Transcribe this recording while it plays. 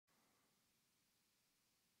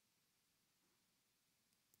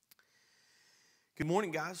Good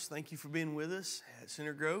morning, guys. Thank you for being with us at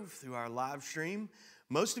Center Grove through our live stream.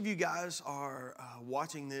 Most of you guys are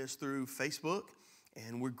watching this through Facebook,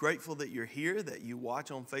 and we're grateful that you're here, that you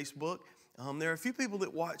watch on Facebook. There are a few people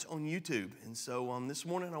that watch on YouTube, and so this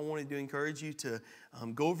morning I wanted to encourage you to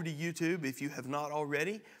go over to YouTube if you have not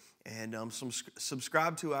already, and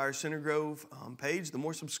subscribe to our Center Grove page. The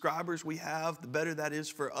more subscribers we have, the better that is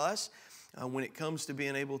for us. When it comes to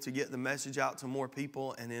being able to get the message out to more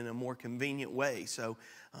people and in a more convenient way. So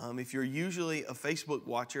if you're usually a Facebook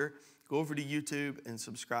watcher, go over to YouTube and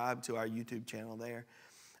subscribe to our YouTube channel there.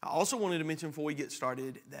 I also wanted to mention before we get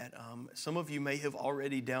started that some of you may have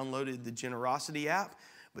already downloaded the Generosity app,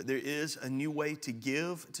 but there is a new way to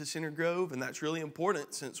give to Center Grove, and that's really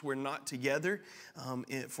important since we're not together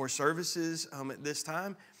for services at this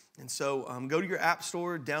time. And so go to your app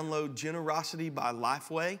store, download Generosity by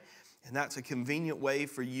Lifeway. And that's a convenient way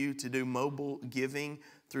for you to do mobile giving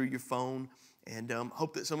through your phone. And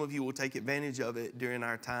hope that some of you will take advantage of it during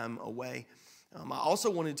our time away. I also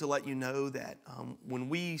wanted to let you know that when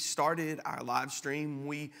we started our live stream,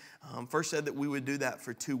 we first said that we would do that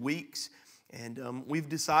for 2 weeks. And we've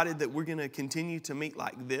decided that we're going to continue to meet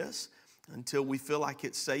like this until we feel like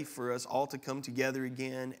it's safe for us all to come together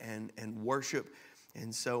again and worship.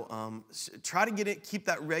 And so try to keep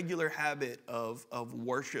that regular habit of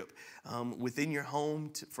worship within your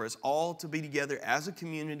home for us all to be together as a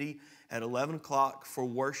community at 11 o'clock for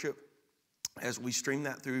worship as we stream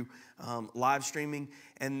that through live streaming.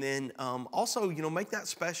 And then also, make that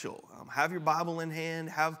special. Have your Bible in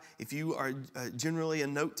hand. If you are generally a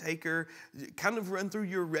note taker, kind of run through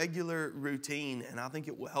your regular routine. And I think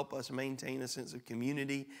it will help us maintain a sense of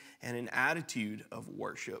community and an attitude of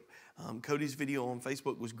worship. Cody's video on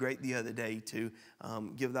Facebook was great the other day to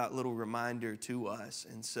give that little reminder to us.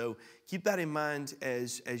 And so keep that in mind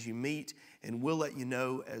as you meet, and we'll let you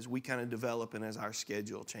know as we kind of develop and as our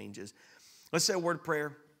schedule changes. Let's say a word of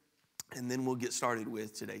prayer, and then we'll get started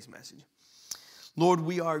with today's message. Lord,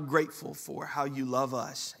 we are grateful for how you love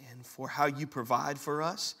us and for how you provide for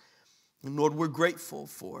us. And Lord, we're grateful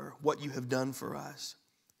for what you have done for us.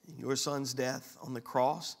 Your Son's death on the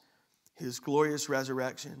cross, his glorious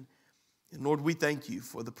resurrection. And Lord, we thank you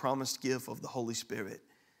for the promised gift of the Holy Spirit,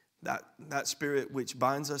 that Spirit which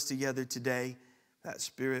binds us together today, that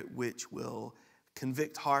Spirit which will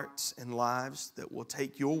convict hearts and lives, that will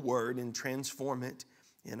take your word and transform it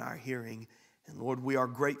in our hearing. And Lord, we are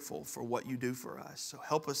grateful for what you do for us. So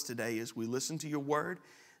help us today as we listen to your word,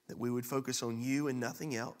 that we would focus on you and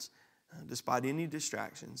nothing else, despite any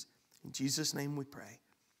distractions. In Jesus' name we pray.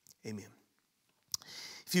 Amen.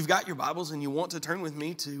 If you've got your Bibles and you want to turn with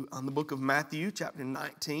me to the book of Matthew, chapter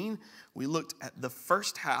 19, we looked at the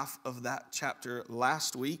first half of that chapter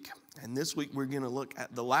last week. And this week we're going to look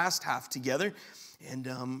at the last half together. And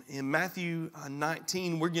in Matthew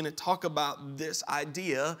 19, we're going to talk about this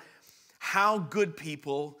idea, how good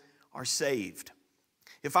people are saved.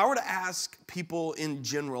 If I were to ask people in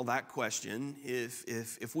general that question,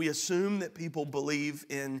 if we assume that people believe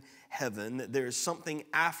in heaven, that there is something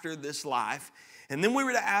after this life, and then we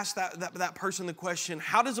were to ask that person the question,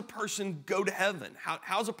 how does a person go to heaven?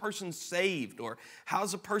 How's a person saved? Or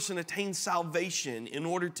how's a person attain salvation in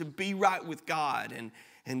order to be right with God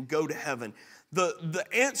and go to heaven? The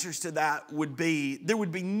answers to that there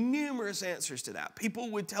would be numerous answers to that. People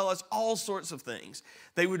would tell us all sorts of things.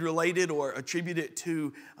 They would relate it or attribute it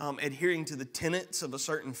to adhering to the tenets of a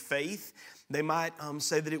certain faith. They might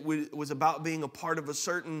say that it was about being a part of a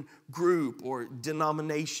certain group or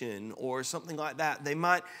denomination or something like that. They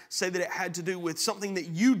might say that it had to do with something that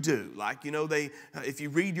you do, like, if you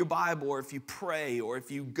read your Bible or if you pray or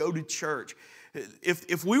if you go to church.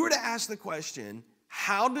 If we were to ask the question,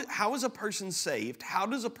 how is a person saved? How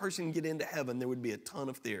does a person get into heaven? There would be a ton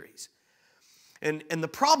of theories. And the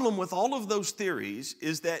problem with all of those theories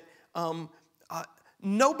is that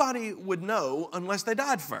nobody would know unless they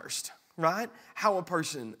died first, right? How a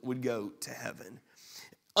person would go to heaven.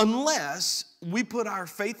 Unless we put our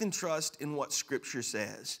faith and trust in what Scripture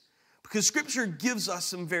says. Because Scripture gives us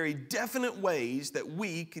some very definite ways that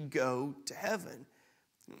we could go to heaven.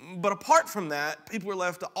 But apart from that, people are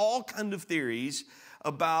left to all kinds of theories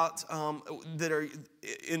about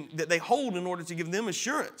that they hold in order to give them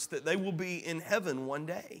assurance that they will be in heaven one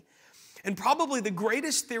day. And probably the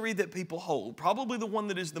greatest theory that people hold, probably the one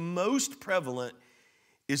that is the most prevalent,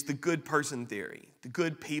 is the good person theory, the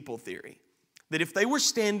good people theory. That if they were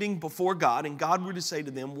standing before God and God were to say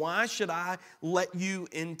to them, why should I let you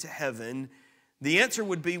into heaven? The answer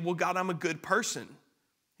would be, well, God, I'm a good person.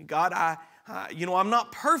 God, I'm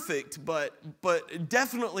not perfect, but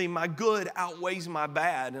definitely my good outweighs my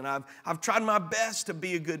bad, and I've tried my best to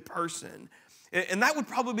be a good person. And that would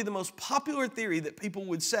probably be the most popular theory that people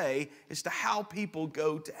would say as to how people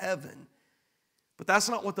go to heaven. But that's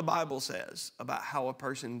not what the Bible says about how a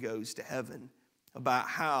person goes to heaven, about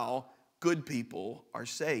how good people are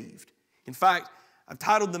saved. In fact, I've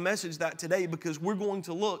titled the message that today because we're going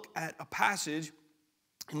to look at a passage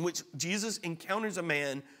in which Jesus encounters a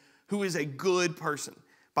man who is a good person.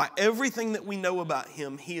 By everything that we know about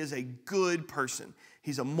him, he is a good person.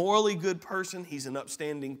 He's a morally good person. He's an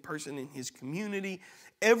upstanding person in his community.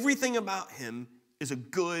 Everything about him is a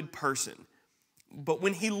good person. But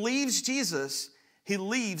when he leaves Jesus, he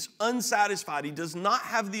leaves unsatisfied. He does not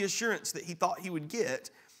have the assurance that he thought he would get,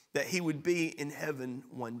 that he would be in heaven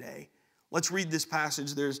one day. Let's read this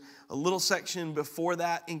passage. There's a little section before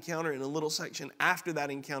that encounter and a little section after that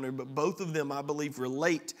encounter, but both of them, I believe,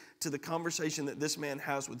 relate to the conversation that this man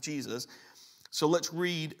has with Jesus. So let's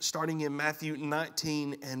read starting in Matthew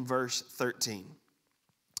 19 and verse 13.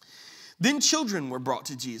 Then children were brought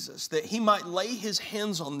to Jesus, that he might lay his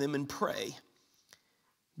hands on them and pray.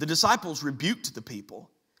 The disciples rebuked the people,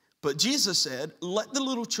 but Jesus said, "Let the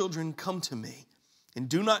little children come to me, and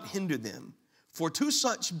do not hinder them. For to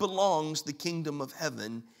such belongs the kingdom of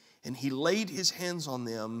heaven." And he laid his hands on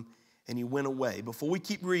them and he went away. Before we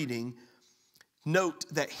keep reading, note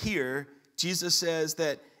that here Jesus says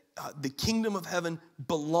that the kingdom of heaven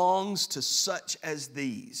belongs to such as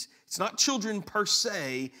these. It's not children per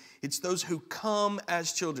se, it's those who come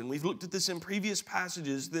as children. We've looked at this in previous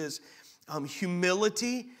passages, this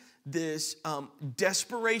humility, this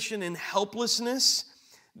desperation and helplessness.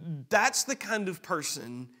 That's the kind of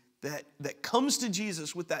person that comes to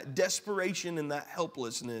Jesus with that desperation and that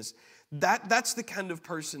helplessness. That's the kind of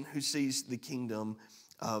person who sees the kingdom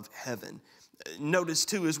of heaven. Notice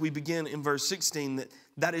too, as we begin in verse 16,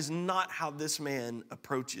 that is not how this man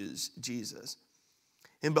approaches Jesus.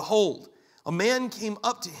 And behold, a man came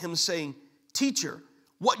up to him saying, "Teacher,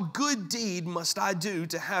 what good deed must I do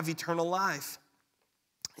to have eternal life?"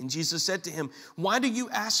 And Jesus said to him, "Why do you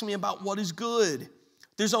ask me about what is good?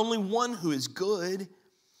 There's only one who is good.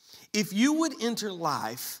 If you would enter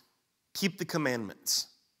life, keep the commandments."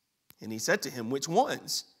 And he said to him, "Which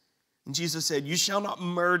ones?" And Jesus said, "You shall not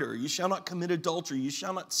murder, you shall not commit adultery, you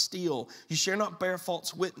shall not steal, you shall not bear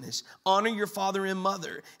false witness, honor your father and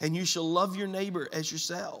mother, and you shall love your neighbor as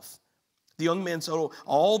yourself." The young man said, "Oh,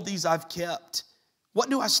 all these I've kept. What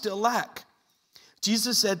do I still lack?"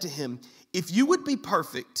 Jesus said to him, "If you would be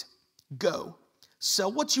perfect, go,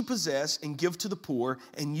 sell what you possess and give to the poor,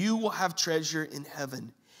 and you will have treasure in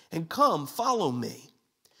heaven. And come, follow me."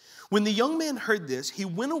 When the young man heard this, he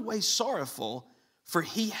went away sorrowful, for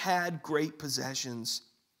he had great possessions.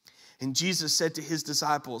 And Jesus said to his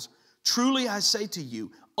disciples, "Truly I say to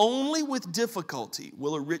you, only with difficulty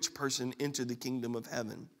will a rich person enter the kingdom of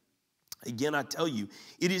heaven. Again, I tell you,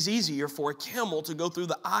 it is easier for a camel to go through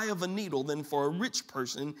the eye of a needle than for a rich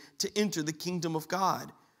person to enter the kingdom of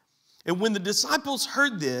God." And when the disciples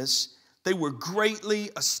heard this, they were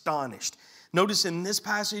greatly astonished. Notice in this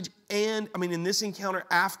passage, in this encounter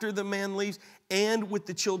after the man leaves and with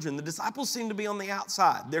the children, the disciples seem to be on the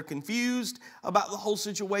outside. They're confused about the whole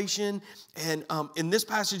situation. And in this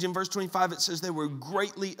passage in verse 25, it says they were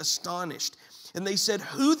greatly astonished. And they said,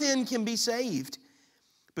 "Who then can be saved?"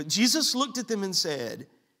 But Jesus looked at them and said,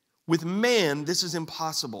 "With man this is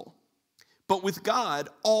impossible, but with God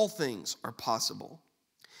all things are possible."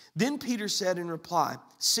 Then Peter said in reply,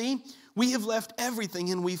 "See, we have left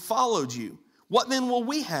everything and we followed you. What then will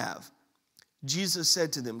we have?" Jesus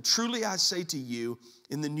said to them, "Truly I say to you,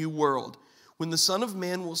 in the new world, when the Son of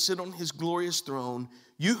Man will sit on his glorious throne,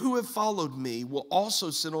 you who have followed me will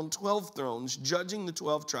also sit on 12 thrones, judging the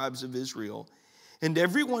 12 tribes of Israel. And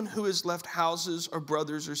everyone who has left houses or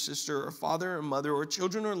brothers or sister or father or mother or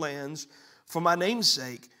children or lands for my name's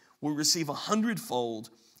sake will receive 100-fold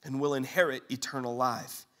and will inherit eternal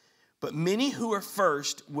life. But many who are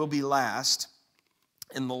first will be last,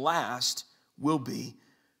 and the last will be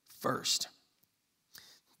first."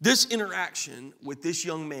 This interaction with this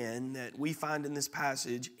young man that we find in this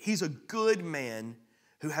passage, he's a good man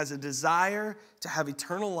who has a desire to have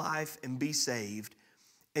eternal life and be saved.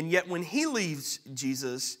 And yet when he leaves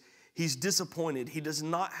Jesus, he's disappointed. He does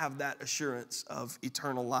not have that assurance of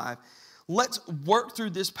eternal life. Let's work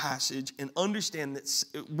through this passage and understand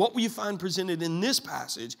that what we find presented in this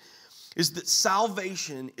passage is that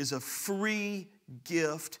salvation is a free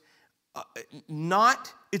gift.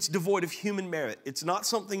 It's devoid of human merit. It's not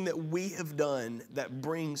something that we have done that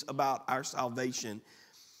brings about our salvation.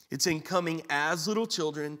 It's in coming as little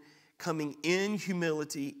children, coming in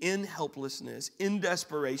humility, in helplessness, in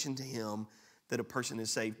desperation to him, that a person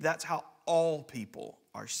is saved. That's how all people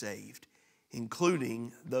are saved,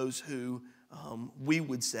 including those who we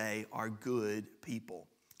would say are good people.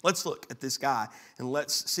 Let's look at this guy and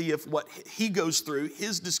let's see if what he goes through,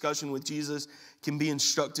 his discussion with Jesus, can be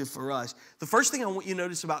instructive for us. The first thing I want you to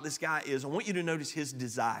notice about this guy is I want you to notice his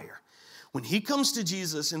desire. When he comes to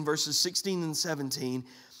Jesus in verses 16 and 17,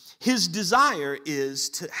 his desire is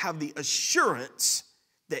to have the assurance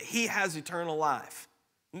that he has eternal life.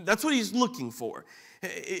 That's what he's looking for.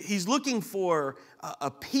 He's looking for a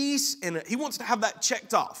peace, and he wants to have that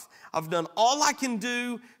checked off. I've done all I can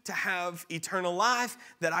do to have eternal life,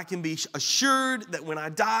 that I can be assured that when I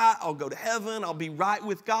die, I'll go to heaven, I'll be right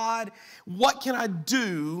with God. What can I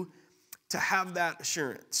do to have that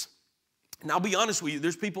assurance? And I'll be honest with you,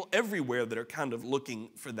 there's people everywhere that are kind of looking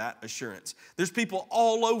for that assurance. There's people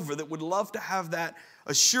all over that would love to have that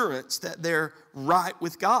assurance that they're right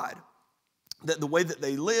with God, that the way that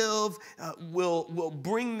they live will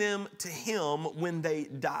bring them to Him when they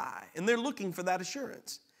die. And they're looking for that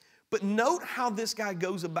assurance. But note how this guy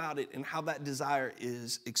goes about it and how that desire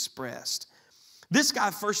is expressed. This guy,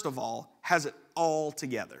 first of all, has it all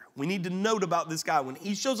together. We need to note about this guy. When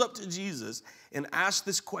he shows up to Jesus and asks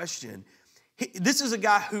this question, this is a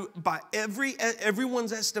guy who, by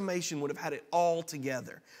everyone's estimation, would have had it all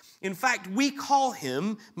together. In fact, we call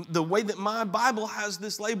him, the way that my Bible has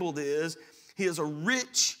this labeled is, he is a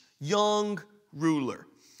rich, young ruler.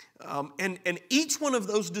 And each one of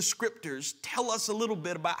those descriptors tell us a little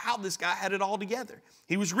bit about how this guy had it all together.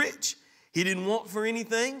 He was rich. He didn't want for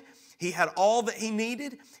anything. He had all that he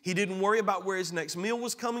needed. He didn't worry about where his next meal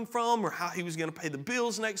was coming from or how he was going to pay the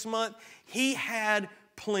bills next month. He had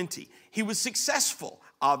plenty. He was successful,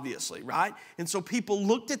 obviously, right? And so people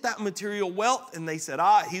looked at that material wealth and they said,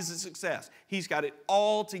 he's a success. He's got it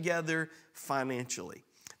all together financially.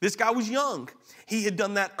 This guy was young. He had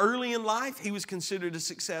done that early in life. He was considered a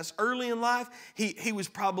success early in life. He was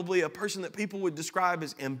probably a person that people would describe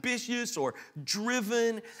as ambitious or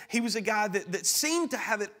driven. He was a guy that seemed to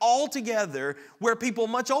have it all together, where people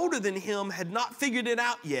much older than him had not figured it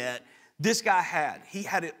out yet. This guy had. He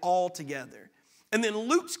had it all together. And then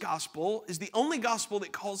Luke's gospel is the only gospel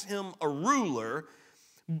that calls him a ruler.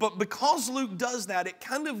 But because Luke does that, it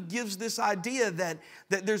kind of gives this idea that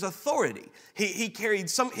there's authority. He carried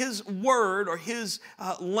his word or his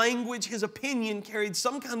language, his opinion carried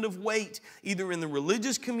some kind of weight either in the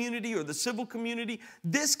religious community or the civil community.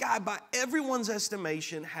 This guy, by everyone's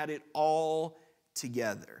estimation, had it all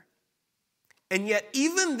together. And yet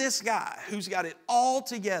even this guy who's got it all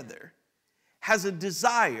together has a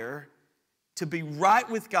desire to be right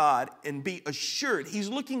with God and be assured. He's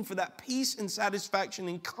looking for that peace and satisfaction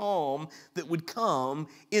and calm that would come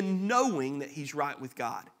in knowing that he's right with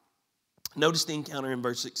God. Notice the encounter in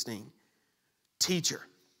verse 16. Teacher,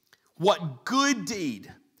 what good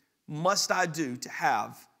deed must I do to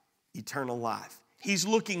have eternal life? He's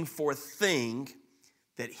looking for a thing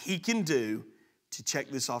that he can do to check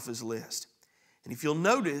this off his list. And if you'll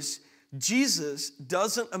notice, Jesus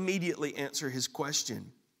doesn't immediately answer his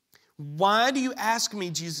question. Why do you ask me,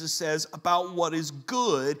 Jesus says, about what is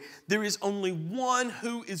good? There is only one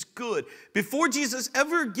who is good. Before Jesus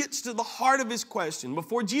ever gets to the heart of his question,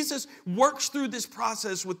 before Jesus works through this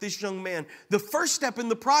process with this young man, the first step in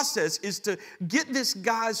the process is to get this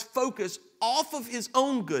guy's focus off of his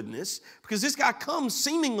own goodness, because this guy comes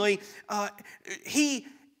seemingly,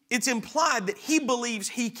 it's implied that he believes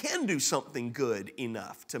he can do something good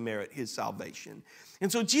enough to merit his salvation.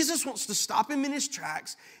 And so Jesus wants to stop him in his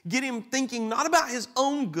tracks, get him thinking not about his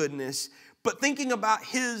own goodness, but thinking about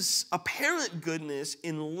his apparent goodness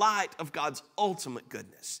in light of God's ultimate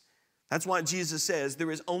goodness. That's why Jesus says there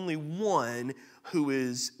is only one who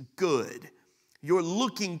is good. You're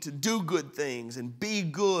looking to do good things and be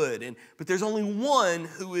good, but there's only one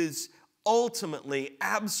who is ultimately,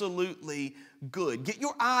 absolutely good. Get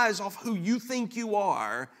your eyes off who you think you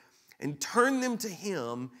are and turn them to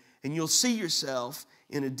Him, and you'll see yourself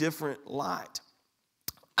in a different light.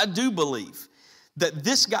 I do believe that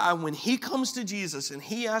this guy, when he comes to Jesus and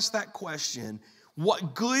he asks that question,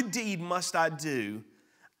 what good deed must I do?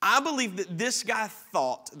 I believe that this guy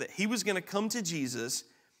thought that he was going to come to Jesus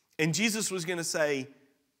and Jesus was going to say,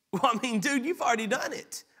 well, I mean, dude, you've already done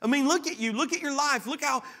it. I mean, look at you. Look at your life. Look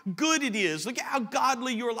how good it is. Look at how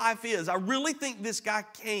godly your life is. I really think this guy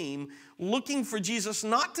came looking for Jesus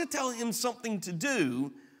not to tell him something to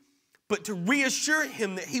do, but to reassure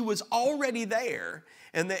him that he was already there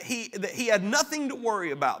and that he had nothing to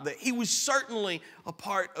worry about, that he was certainly a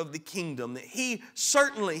part of the kingdom, that he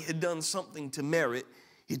certainly had done something to merit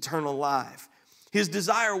eternal life. His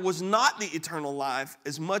desire was not the eternal life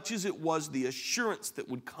as much as it was the assurance that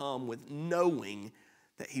would come with knowing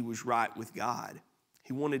that he was right with God.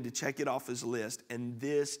 He wanted to check it off his list, and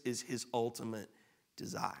this is his ultimate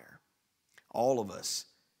desire. All of us,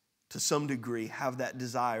 to some degree, have that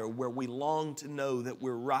desire where we long to know that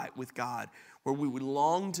we're right with God, where we would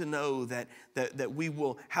long to know that we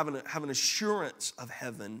will have an assurance of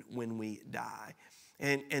heaven when we die.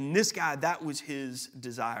 And this guy, that was his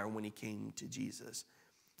desire when he came to Jesus.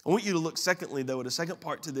 I want you to look secondly, though, at a second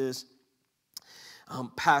part to this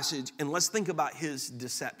passage, and let's think about his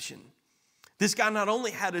deception. This guy not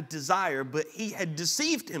only had a desire, but he had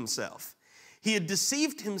deceived himself. He had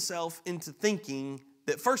deceived himself into thinking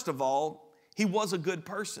that, first of all, he was a good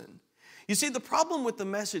person. You see, the problem with the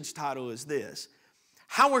message title is this: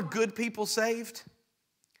 how are good people saved?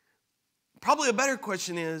 Probably a better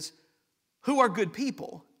question is, who are good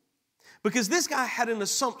people? Because this guy had an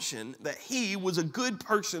assumption that he was a good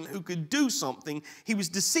person who could do something. He was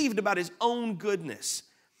deceived about his own goodness.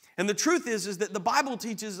 And the truth is that the Bible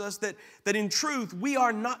teaches us that in truth, we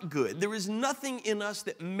are not good. There is nothing in us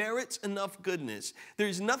that merits enough goodness. There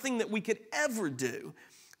is nothing that we could ever do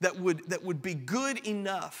that would be good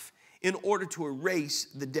enough in order to erase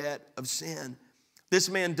the debt of sin. This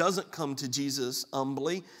man doesn't come to Jesus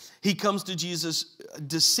humbly. He comes to Jesus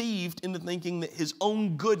deceived into thinking that his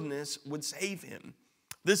own goodness would save him.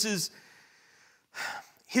 This is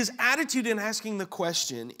his attitude in asking the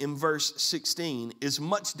question in verse 16 is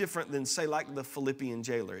much different than, say, like the Philippian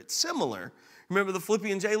jailer. It's similar. Remember, the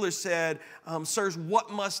Philippian jailer said, "Sirs, what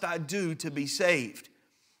must I do to be saved?"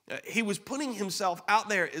 He was putting himself out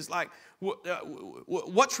there as like,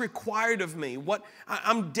 what's required of me?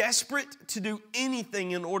 I'm desperate to do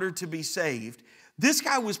anything in order to be saved. This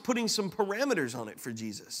guy was putting some parameters on it for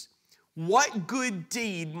Jesus. What good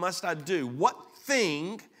deed must I do? What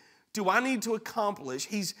thing do I need to accomplish?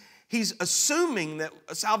 He's assuming that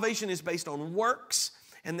salvation is based on works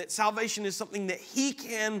and that salvation is something that he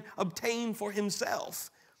can obtain for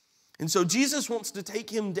himself. And so Jesus wants to take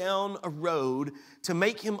him down a road to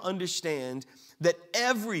make him understand that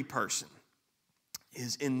every person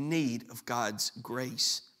is in need of God's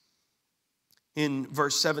grace. In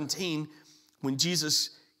verse 17, when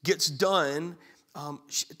Jesus gets done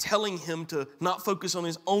telling him to not focus on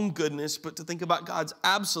his own goodness, but to think about God's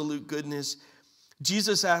absolute goodness,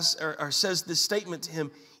 Jesus says this statement to him: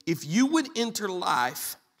 if you would enter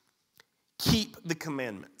life, keep the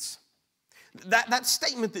commandments. That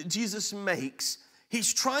statement that Jesus makes,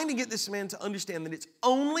 he's trying to get this man to understand that it's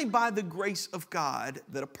only by the grace of God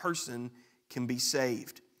that a person can be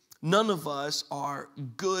saved. None of us are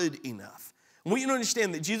good enough. I want you to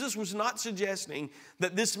understand that Jesus was not suggesting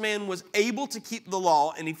that this man was able to keep the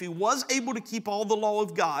law, and if he was able to keep all the law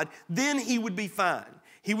of God, then he would be fine.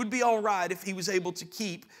 He would be all right if he was able to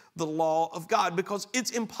keep the law of God, because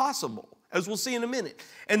it's impossible, as we'll see in a minute.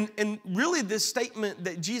 And really this statement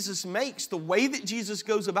that Jesus makes, the way that Jesus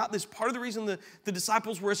goes about this, part of the reason the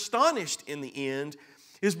disciples were astonished in the end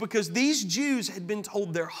is because these Jews had been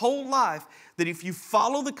told their whole life that if you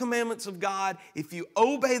follow the commandments of God, if you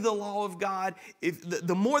obey the law of God,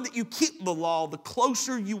 the more that you keep the law, the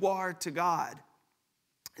closer you are to God.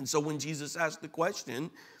 And so when Jesus asked the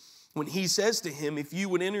question, when he says to him, if you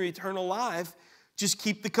would enter eternal life, just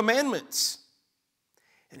keep the commandments.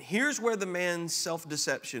 And here's where the man's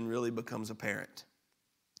self-deception really becomes apparent.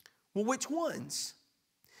 Well, which ones?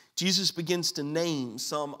 Jesus begins to name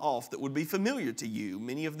some off that would be familiar to you.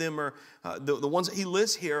 Many of them are, the ones that he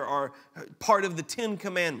lists here are part of the 10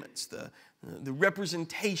 Commandments, the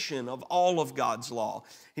representation of all of God's law.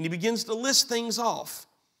 And he begins to list things off.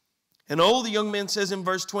 And the young man says in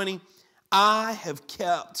verse 20, I have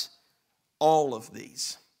kept all of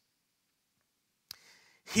these.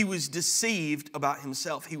 He was deceived about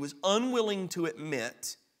himself. He was unwilling to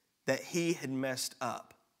admit that he had messed up.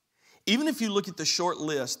 Even if you look at the short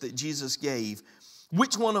list that Jesus gave,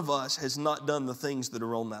 which one of us has not done the things that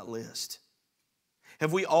are on that list?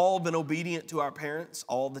 Have we all been obedient to our parents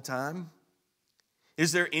all the time?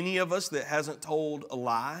 Is there any of us that hasn't told a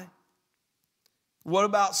lie? What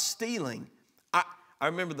about stealing? I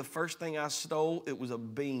remember the first thing I stole, it was a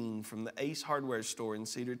bean from the Ace Hardware store in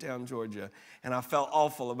Cedartown, Georgia. And I felt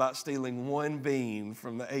awful about stealing one bean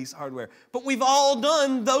from the Ace Hardware. But we've all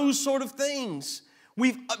done those sort of things.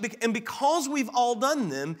 And because we've all done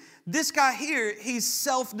them, this guy here, he's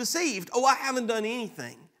self-deceived. I haven't done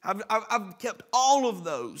anything. I've kept all of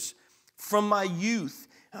those from my youth,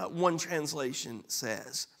 one translation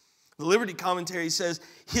says. The Liberty Commentary says,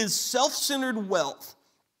 his self-centered wealth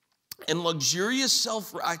and luxurious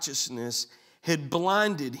self-righteousness had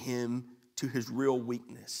blinded him to his real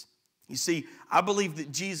weakness. You see, I believe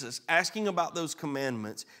that Jesus, asking about those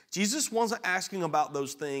commandments, Jesus wasn't asking about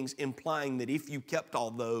those things implying that if you kept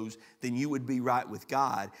all those, then you would be right with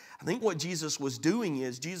God. I think what Jesus was doing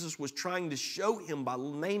is Jesus was trying to show him by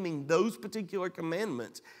naming those particular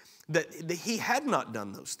commandments that he had not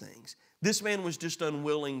done those things. This man was just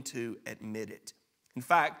unwilling to admit it. In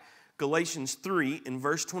fact, Galatians 3 in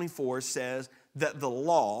verse 24 says that the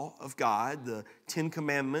law of God, the 10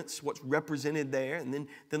 Commandments, what's represented there, and then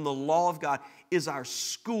the law of God is our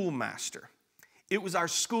schoolmaster. It was our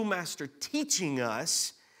schoolmaster teaching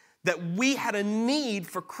us that we had a need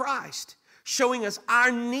for Christ, showing us our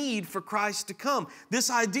need for Christ to come. This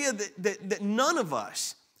idea that none of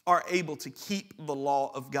us are able to keep the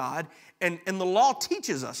law of God, and the law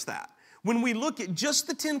teaches us that. When we look at just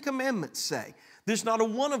the 10 Commandments, say, there's not a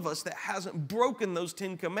one of us that hasn't broken those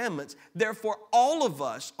 10 commandments. Therefore, all of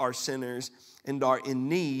us are sinners and are in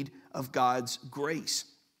need of God's grace.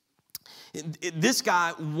 This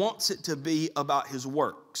guy wants it to be about his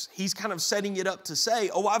works. He's kind of setting it up to say,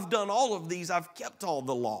 oh, I've done all of these. I've kept all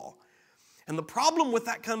the law. And the problem with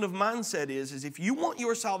that kind of mindset is if you want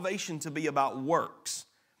your salvation to be about works,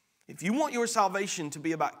 if you want your salvation to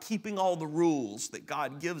be about keeping all the rules that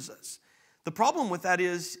God gives us, the problem with that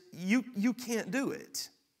is you can't do it,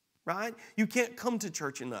 right? You can't come to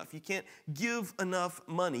church enough. You can't give enough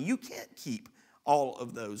money. You can't keep all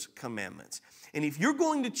of those commandments. And if you're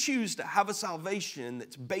going to choose to have a salvation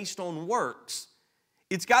that's based on works,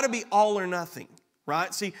 it's got to be all or nothing,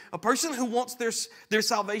 right? See, a person who wants their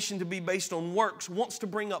salvation to be based on works wants to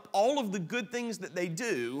bring up all of the good things that they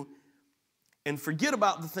do and forget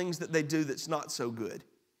about the things that they do that's not so good.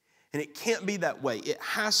 And it can't be that way. It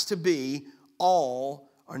has to be all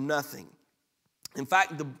or nothing. In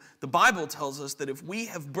fact, the Bible tells us that if we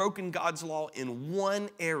have broken God's law in one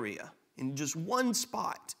area, in just one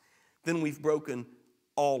spot, then we've broken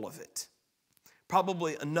all of it.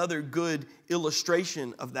 Probably another good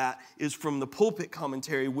illustration of that is from the Pulpit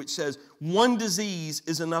Commentary, which says, one disease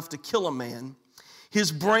is enough to kill a man. His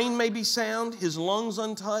brain may be sound, his lungs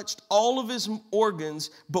untouched, all of his organs,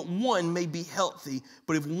 but one may be healthy.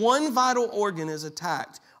 But if one vital organ is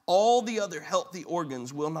attacked, all the other healthy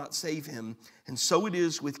organs will not save him. And so it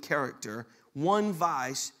is with character. One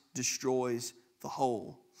vice destroys the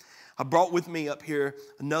whole. I brought with me up here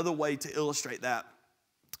another way to illustrate that.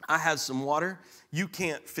 I have some water. You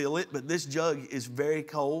can't feel it, but this jug is very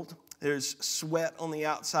cold. There's sweat on the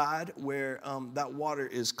outside where that water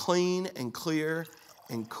is clean and clear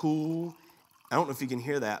and cool. I don't know if you can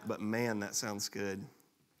hear that, but man, that sounds good.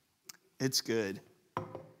 It's good.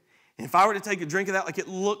 And if I were to take a drink of that, like it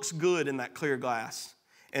looks good in that clear glass.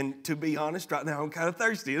 And to be honest, right now I'm kind of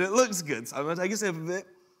thirsty and it looks good, so I'm going to take a sip of it.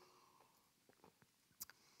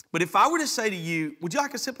 But if I were to say to you, would you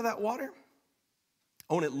like a sip of that water?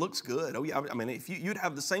 Oh, and it looks good. Oh, yeah. I mean, if you'd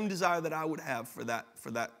have the same desire that I would have for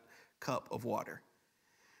that cup of water.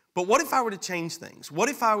 But what if I were to change things? What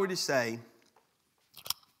if I were to say,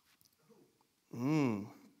 and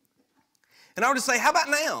I were to say, how about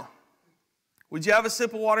now? Would you have a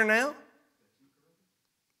sip of water now?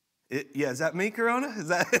 Is that me, Corona?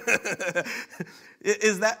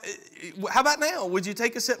 How about now? Would you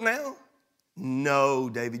take a sip now? No,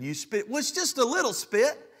 David, you spit. Well, it's just a little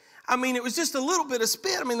spit. I mean, it was just a little bit of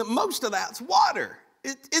spit. I mean, most of that's water.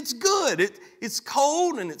 It's good. It's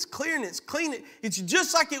cold and it's clear and it's clean. It's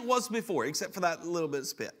just like it was before, except for that little bit of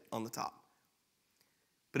spit on the top.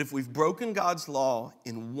 But if we've broken God's law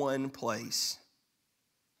in one place,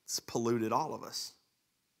 it's polluted all of us.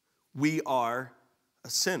 We are a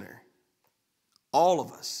sinner. All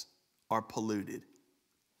of us are polluted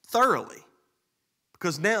thoroughly.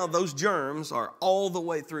 Because now those germs are all the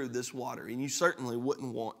way through this water, and you certainly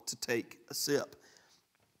wouldn't want to take a sip.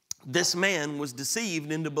 This man was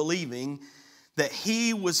deceived into believing that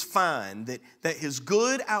he was fine, that his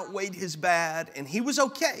good outweighed his bad, and he was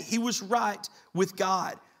okay. He was right with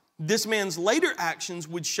God. This man's later actions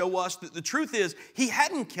would show us that the truth is he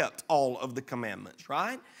hadn't kept all of the commandments,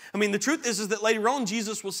 right? I mean, the truth is that later on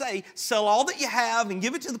Jesus will say, sell all that you have and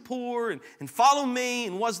give it to the poor and follow me.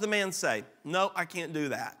 And what does the man say? No, I can't do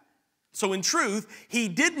that. So in truth, he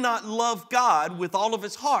did not love God with all of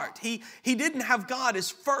his heart. He didn't have God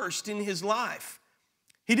as first in his life.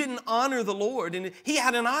 He didn't honor the Lord, and he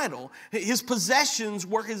had an idol. His possessions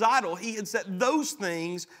were his idol. He had set those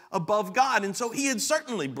things above God, and so he had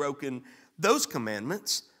certainly broken those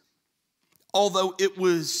commandments. Although it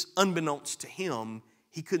was unbeknownst to him,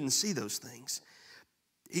 he couldn't see those things.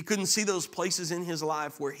 He couldn't see those places in his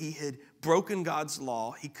life where he had broken God's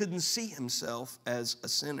law. He couldn't see himself as a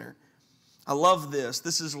sinner. I love this.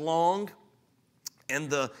 This is long, and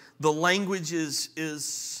the language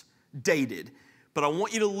is dated, but I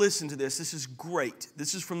want you to listen to this. This is great.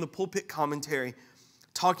 This is from the Pulpit Commentary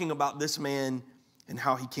talking about this man and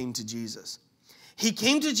how he came to Jesus. He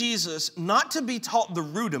came to Jesus not to be taught the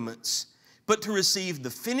rudiments, but to receive the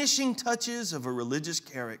finishing touches of a religious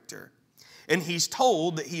character. And he's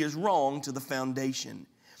told that he is wrong to the foundation.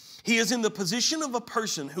 He is in the position of a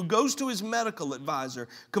person who goes to his medical advisor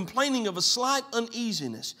complaining of a slight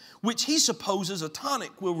uneasiness, which he supposes a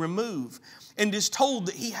tonic will remove, and is told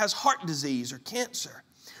that he has heart disease or cancer.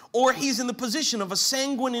 Or he's in the position of a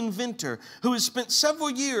sanguine inventor who has spent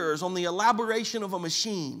several years on the elaboration of a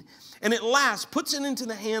machine, and at last puts it into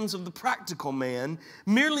the hands of the practical man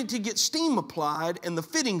merely to get steam applied and the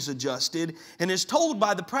fittings adjusted, and is told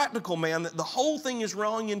by the practical man that the whole thing is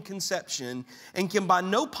wrong in conception and can by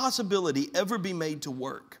no possibility ever be made to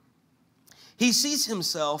work. He sees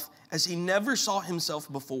himself as he never saw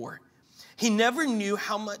himself before. He never knew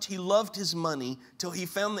how much he loved his money till he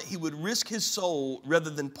found that he would risk his soul rather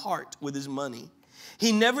than part with his money.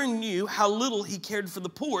 He never knew how little he cared for the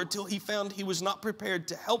poor till he found he was not prepared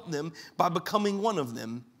to help them by becoming one of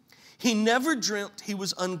them. He never dreamt he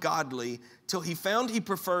was ungodly till he found he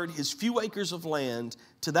preferred his few acres of land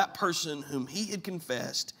to that person whom he had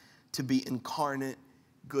confessed to be incarnate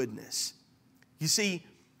goodness. You see,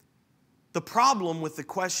 the problem with the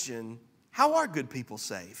question, how are good people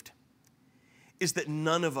saved, is that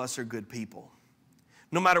none of us are good people.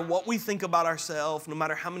 No matter what we think about ourselves, no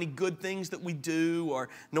matter how many good things that we do, or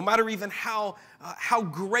no matter even how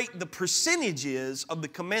great the percentage is of the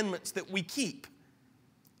commandments that we keep,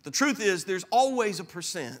 the truth is there's always a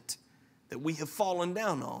percent that we have fallen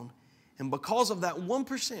down on. And because of that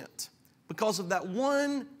 1%, because of that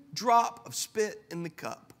one drop of spit in the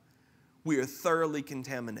cup, we are thoroughly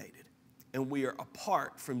contaminated, and we are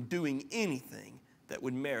apart from doing anything that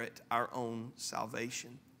would merit our own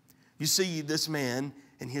salvation. You see this man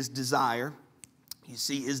and his desire. You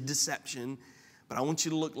see his deception. But I want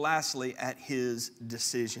you to look lastly at his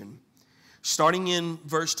decision. Starting in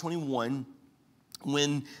verse 21,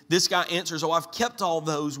 when this guy answers, "Oh, I've kept all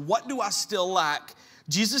those. What do I still lack?"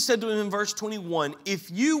 Jesus said to him in verse 21, "If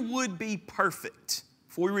you would be perfect."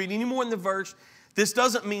 Before we read any more in the verse, this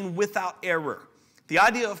doesn't mean without error. The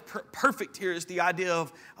idea of perfect here is the idea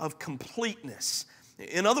of completeness.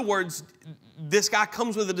 In other words, this guy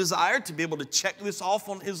comes with a desire to be able to check this off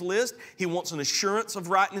on his list. He wants an assurance of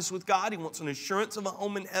rightness with God. He wants an assurance of a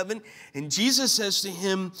home in heaven. And Jesus says to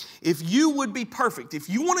him, if you would be perfect, if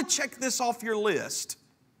you want to check this off your list,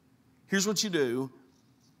 here's what you do.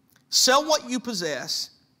 Sell what you possess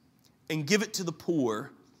and give it to the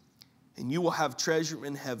poor, and you will have treasure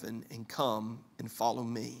in heaven, and come and follow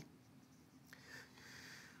me.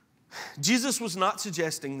 Jesus was not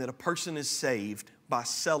suggesting that a person is saved by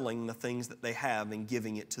selling the things that they have and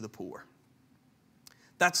giving it to the poor.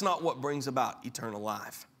 That's not what brings about eternal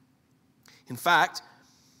life. In fact,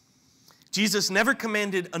 Jesus never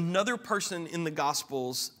commanded another person in the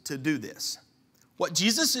Gospels to do this. What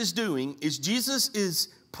Jesus is doing is Jesus is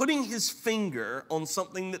putting his finger on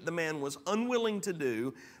something that the man was unwilling to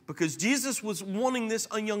do, because Jesus was wanting this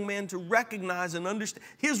young man to recognize and understand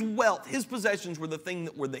his wealth, his possessions were the thing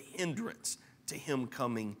that were the hindrance to him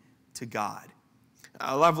coming to God.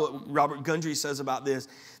 I love what Robert Gundry says about this,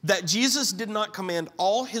 that Jesus did not command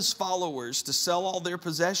all his followers to sell all their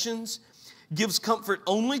possessions gives comfort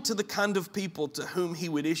only to the kind of people to whom he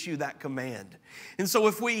would issue that command. And so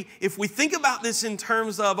if we think about this in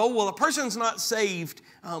terms of, oh, well, a person's not saved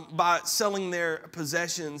by selling their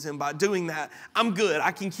possessions, and by doing that, I'm good,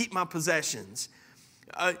 I can keep my possessions.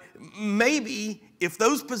 Maybe if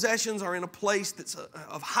those possessions are in a place that's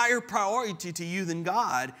of higher priority to you than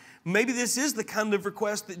God, maybe this is the kind of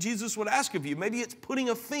request that Jesus would ask of you. Maybe it's putting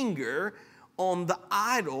a finger on the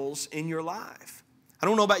idols in your life. I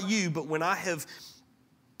don't know about you, but when I have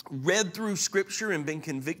read through Scripture and been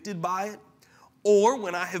convicted by it, or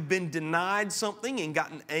when I have been denied something and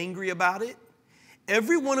gotten angry about it,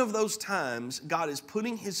 every one of those times, God is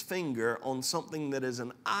putting his finger on something that is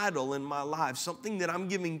an idol in my life, something that I'm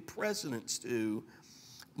giving precedence to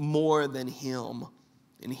more than him.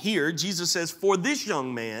 And here, Jesus says, for this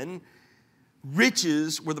young man,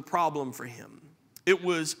 riches were the problem for him. It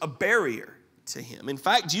was a barrier to him. In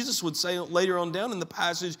fact, Jesus would say later on down in the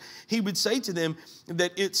passage, he would say to them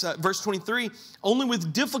that it's, verse 23, only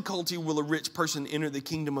with difficulty will a rich person enter the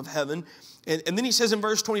kingdom of heaven. And then he says in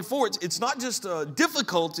verse 24, it's not just a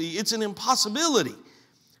difficulty, it's an impossibility.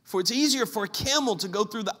 For it's easier for a camel to go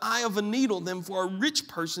through the eye of a needle than for a rich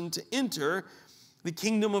person to enter the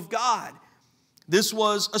kingdom of God. This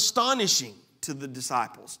was astonishing to the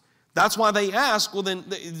disciples. That's why they asked, well then,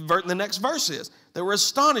 the next verse is, they were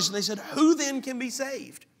astonished and they said, who then can be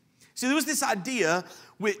saved? See, there was this idea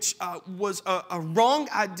which was a wrong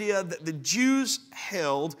idea that the Jews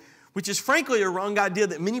held, which is frankly a wrong idea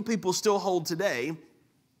that many people still hold today,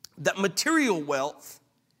 that material wealth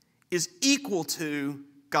is equal to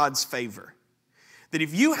God's favor. That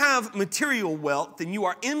if you have material wealth, then you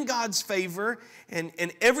are in God's favor and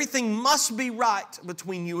everything must be right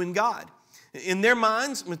between you and God. In their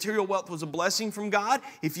minds, material wealth was a blessing from God.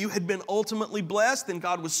 If you had been ultimately blessed, then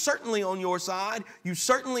God was certainly on your side. You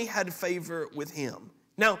certainly had favor with Him.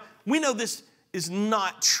 Now, we know this is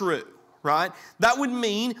not true, right? That would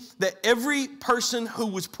mean that every person who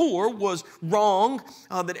was poor was wrong,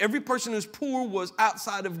 that every person who's poor was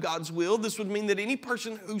outside of God's will. This would mean that any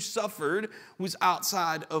person who suffered was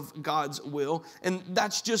outside of God's will, and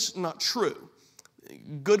that's just not true.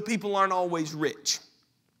 Good people aren't always rich.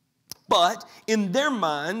 But in their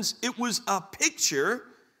minds, it was a picture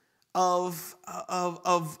of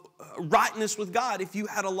rightness with God if you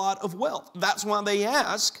had a lot of wealth. That's why they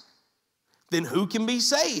ask, then who can be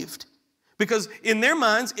saved? Because in their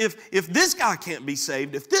minds, if this guy can't be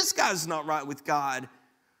saved, if this guy's not right with God,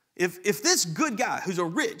 if this good guy who's a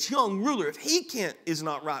rich, young ruler, if he is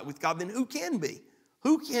not right with God, then who can be?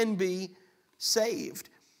 Who can be saved?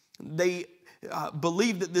 They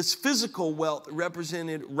believed that this physical wealth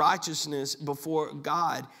represented righteousness before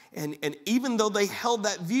God. And even though they held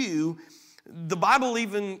that view, the Bible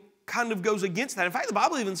even kind of goes against that. In fact, the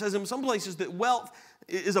Bible even says in some places that wealth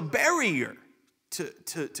is a barrier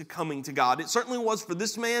to coming to God. It certainly was for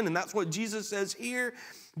this man, and that's what Jesus says here.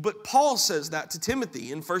 But Paul says that to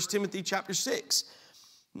Timothy in 1 Timothy chapter 6.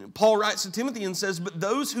 Paul writes to Timothy and says, "But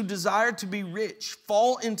those who desire to be rich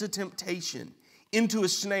fall into temptation, into a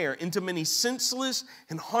snare, into many senseless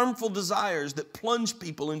and harmful desires that plunge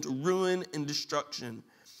people into ruin and destruction.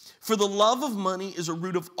 For the love of money is a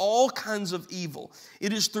root of all kinds of evil.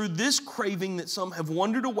 It is through this craving that some have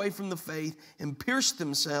wandered away from the faith and pierced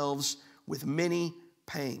themselves with many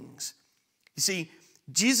pangs." You see,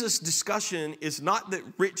 Jesus' discussion is not that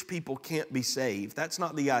rich people can't be saved. That's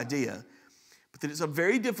not the idea. But that it's a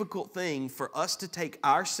very difficult thing for us to take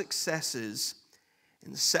our successes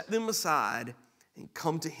and set them aside and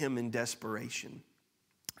come to Him in desperation.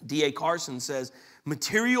 D.A. Carson says,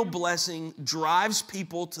 material blessing drives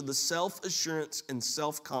people to the self-assurance and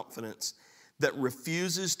self-confidence that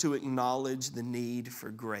refuses to acknowledge the need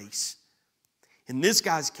for grace. In this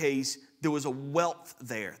guy's case, there was a wealth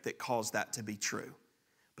there that caused that to be true.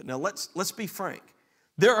 But now let's be frank.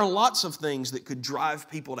 There are lots of things that could drive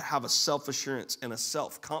people to have a self-assurance and a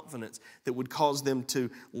self-confidence that would cause them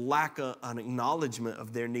to lack an acknowledgement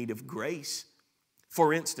of their need of grace.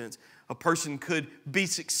 For instance, a person could be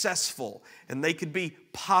successful and they could be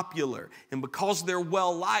popular, and because they're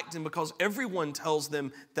well liked and because everyone tells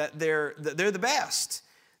them that they're the best,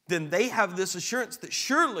 then they have this assurance that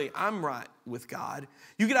surely I'm right with God.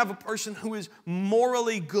 You could have a person who is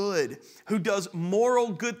morally good, who does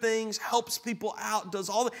moral good things, helps people out, does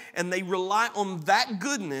all that, and they rely on that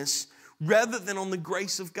goodness rather than on the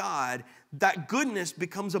grace of God. That goodness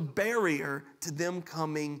becomes a barrier to them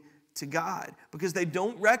coming to God because they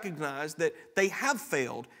don't recognize that they have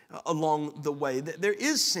failed along the way, that there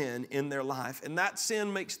is sin in their life, and that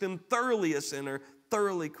sin makes them thoroughly a sinner,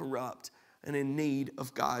 thoroughly corrupt, and in need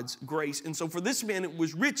of God's grace. And so for this man, it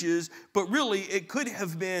was riches, but really it could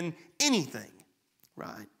have been anything,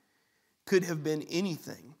 right? Could have been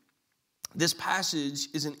anything. This passage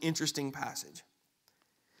is an interesting passage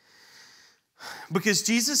because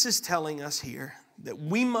Jesus is telling us here that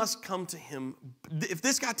we must come to Him. If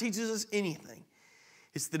this guy teaches us anything,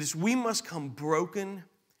 it's that we must come broken,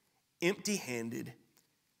 empty-handed,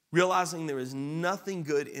 realizing there is nothing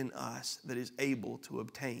good in us that is able to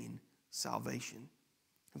obtain salvation.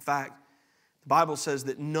 In fact, the Bible says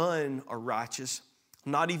that none are righteous,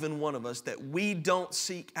 not even one of us, that we don't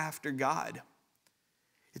seek after God.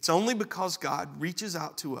 It's only because God reaches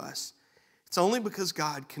out to us. It's only because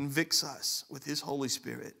God convicts us with His Holy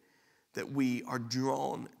Spirit that we are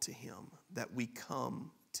drawn to Him, that we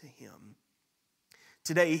come to Him.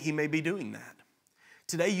 Today, He may be doing that.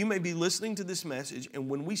 Today, you may be listening to this message, and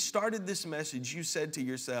when we started this message, you said to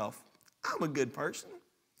yourself, I'm a good person.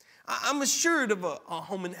 I'm assured of a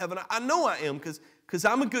home in heaven. I know I am because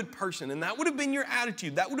I'm a good person. And that would have been your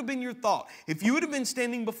attitude. That would have been your thought. If you would have been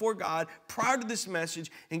standing before God prior to this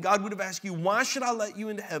message and God would have asked you, why should I let you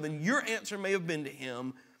into heaven? Your answer may have been to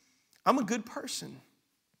Him, I'm a good person.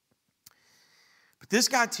 But this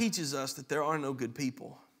guy teaches us that there are no good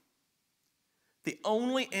people. The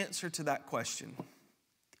only answer to that question,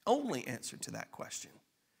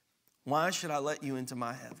 why should I let you into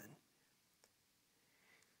my heaven?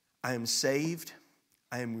 I am saved,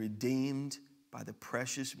 I am redeemed, by the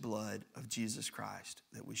precious blood of Jesus Christ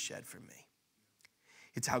that was shed for me.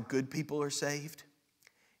 It's how good people are saved.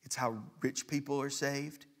 It's how rich people are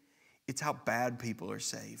saved. It's how bad people are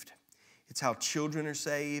saved. It's how children are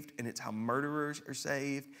saved, and it's how murderers are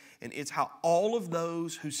saved, and it's how all of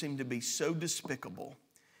those who seem to be so despicable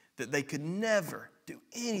that they could never do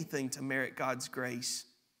anything to merit God's grace,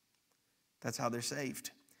 that's how they're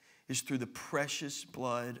saved, is through the precious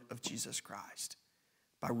blood of Jesus Christ.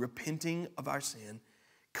 By repenting of our sin,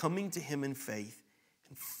 coming to Him in faith,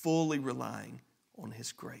 and fully relying on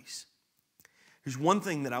His grace. There's one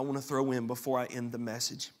thing that I want to throw in before I end the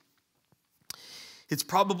message. It's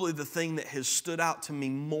probably the thing that has stood out to me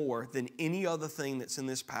more than any other thing that's in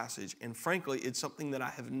this passage. And frankly, it's something that I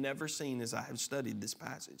have never seen as I have studied this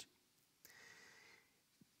passage.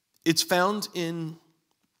 It's found in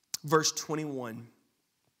verse 21.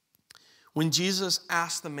 When Jesus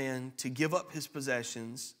asked the man to give up his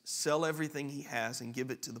possessions, sell everything he has, and give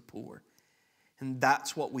it to the poor. And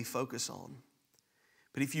that's what we focus on.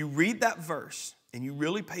 But if you read that verse and you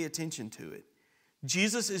really pay attention to it,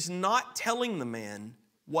 Jesus is not telling the man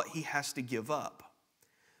what he has to give up.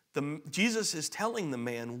 Jesus is telling the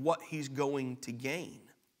man what he's going to gain.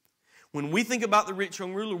 When we think about the rich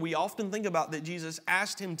young ruler, we often think about that Jesus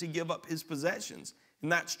asked him to give up his possessions.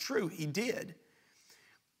 And that's true, he did.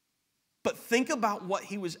 But think about what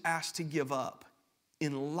he was asked to give up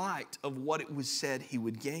in light of what it was said he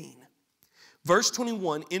would gain. Verse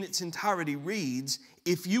 21 in its entirety reads,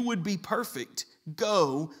 "If you would be perfect,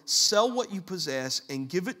 go, sell what you possess and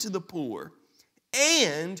give it to the poor,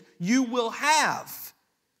 and you will have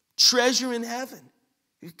treasure in heaven.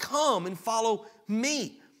 Come and follow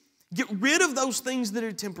me." Get rid of those things that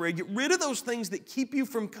are temporary. Get rid of those things that keep you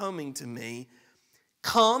from coming to me.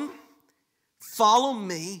 Come, follow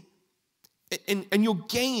me, and you'll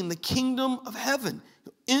gain the kingdom of heaven.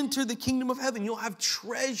 Enter the kingdom of heaven. You'll have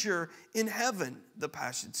treasure in heaven, the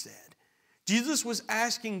passage said. Jesus was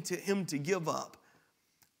asking him to give up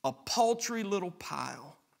a paltry little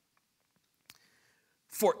pile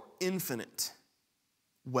for infinite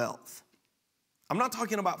wealth. I'm not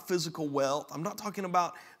talking about physical wealth. I'm not talking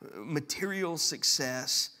about material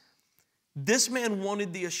success. This man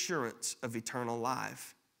wanted the assurance of eternal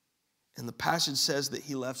life. And the passage says that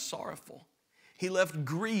he left sorrowful. He left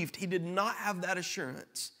grieved. He did not have that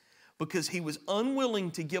assurance because he was unwilling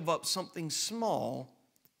to give up something small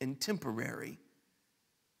and temporary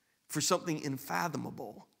for something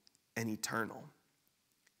unfathomable and eternal.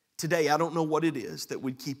 Today, I don't know what it is that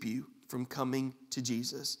would keep you from coming to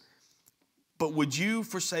Jesus, but would you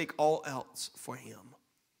forsake all else for Him?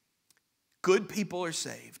 Good people are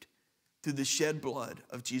saved through the shed blood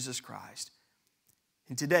of Jesus Christ.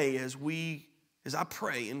 And today, as I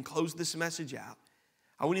pray and close this message out,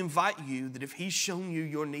 I would invite you that if He's shown you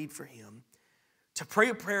your need for Him, to pray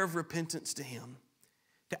a prayer of repentance to Him,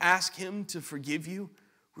 to ask Him to forgive you,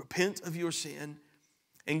 repent of your sin,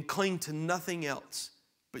 and cling to nothing else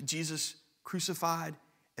but Jesus crucified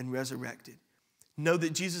and resurrected. Know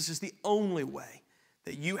that Jesus is the only way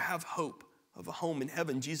that you have hope of a home in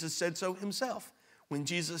heaven. Jesus said so Himself when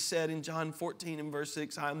Jesus said in John 14 and verse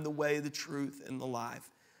 6, "I am the way, the truth, and the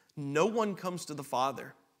life. No one comes to the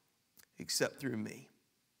Father except through me."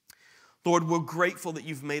 Lord, we're grateful that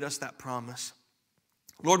You've made us that promise.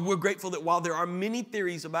 Lord, we're grateful that while there are many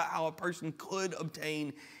theories about how a person could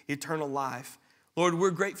obtain eternal life, Lord,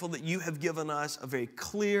 we're grateful that You have given us a very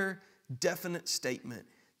clear, definite statement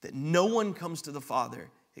that no one comes to the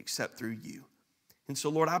Father except through You. And so,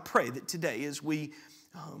 Lord, I pray that today as we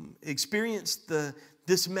experience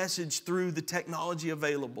this message through the technology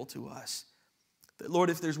available to us, that, Lord,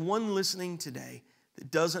 if there's one listening today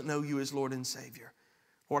that doesn't know You as Lord and Savior,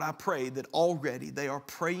 Lord, I pray that already they are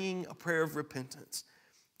praying a prayer of repentance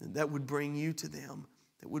that would bring You to them,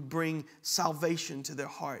 that would bring salvation to their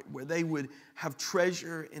heart, where they would have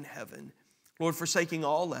treasure in heaven. Lord, forsaking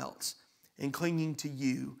all else and clinging to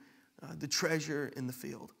You, the treasure in the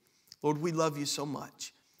field. Lord, we love You so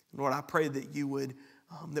much. Lord, I pray that You would,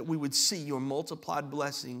 that we would see Your multiplied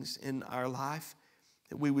blessings in our life,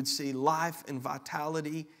 that we would see life and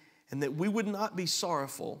vitality, and that we would not be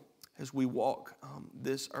sorrowful as we walk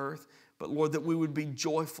this earth, but Lord, that we would be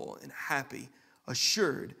joyful and happy,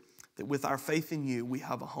 assured that with our faith in You, we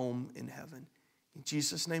have a home in heaven. In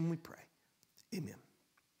Jesus' name we pray. Amen.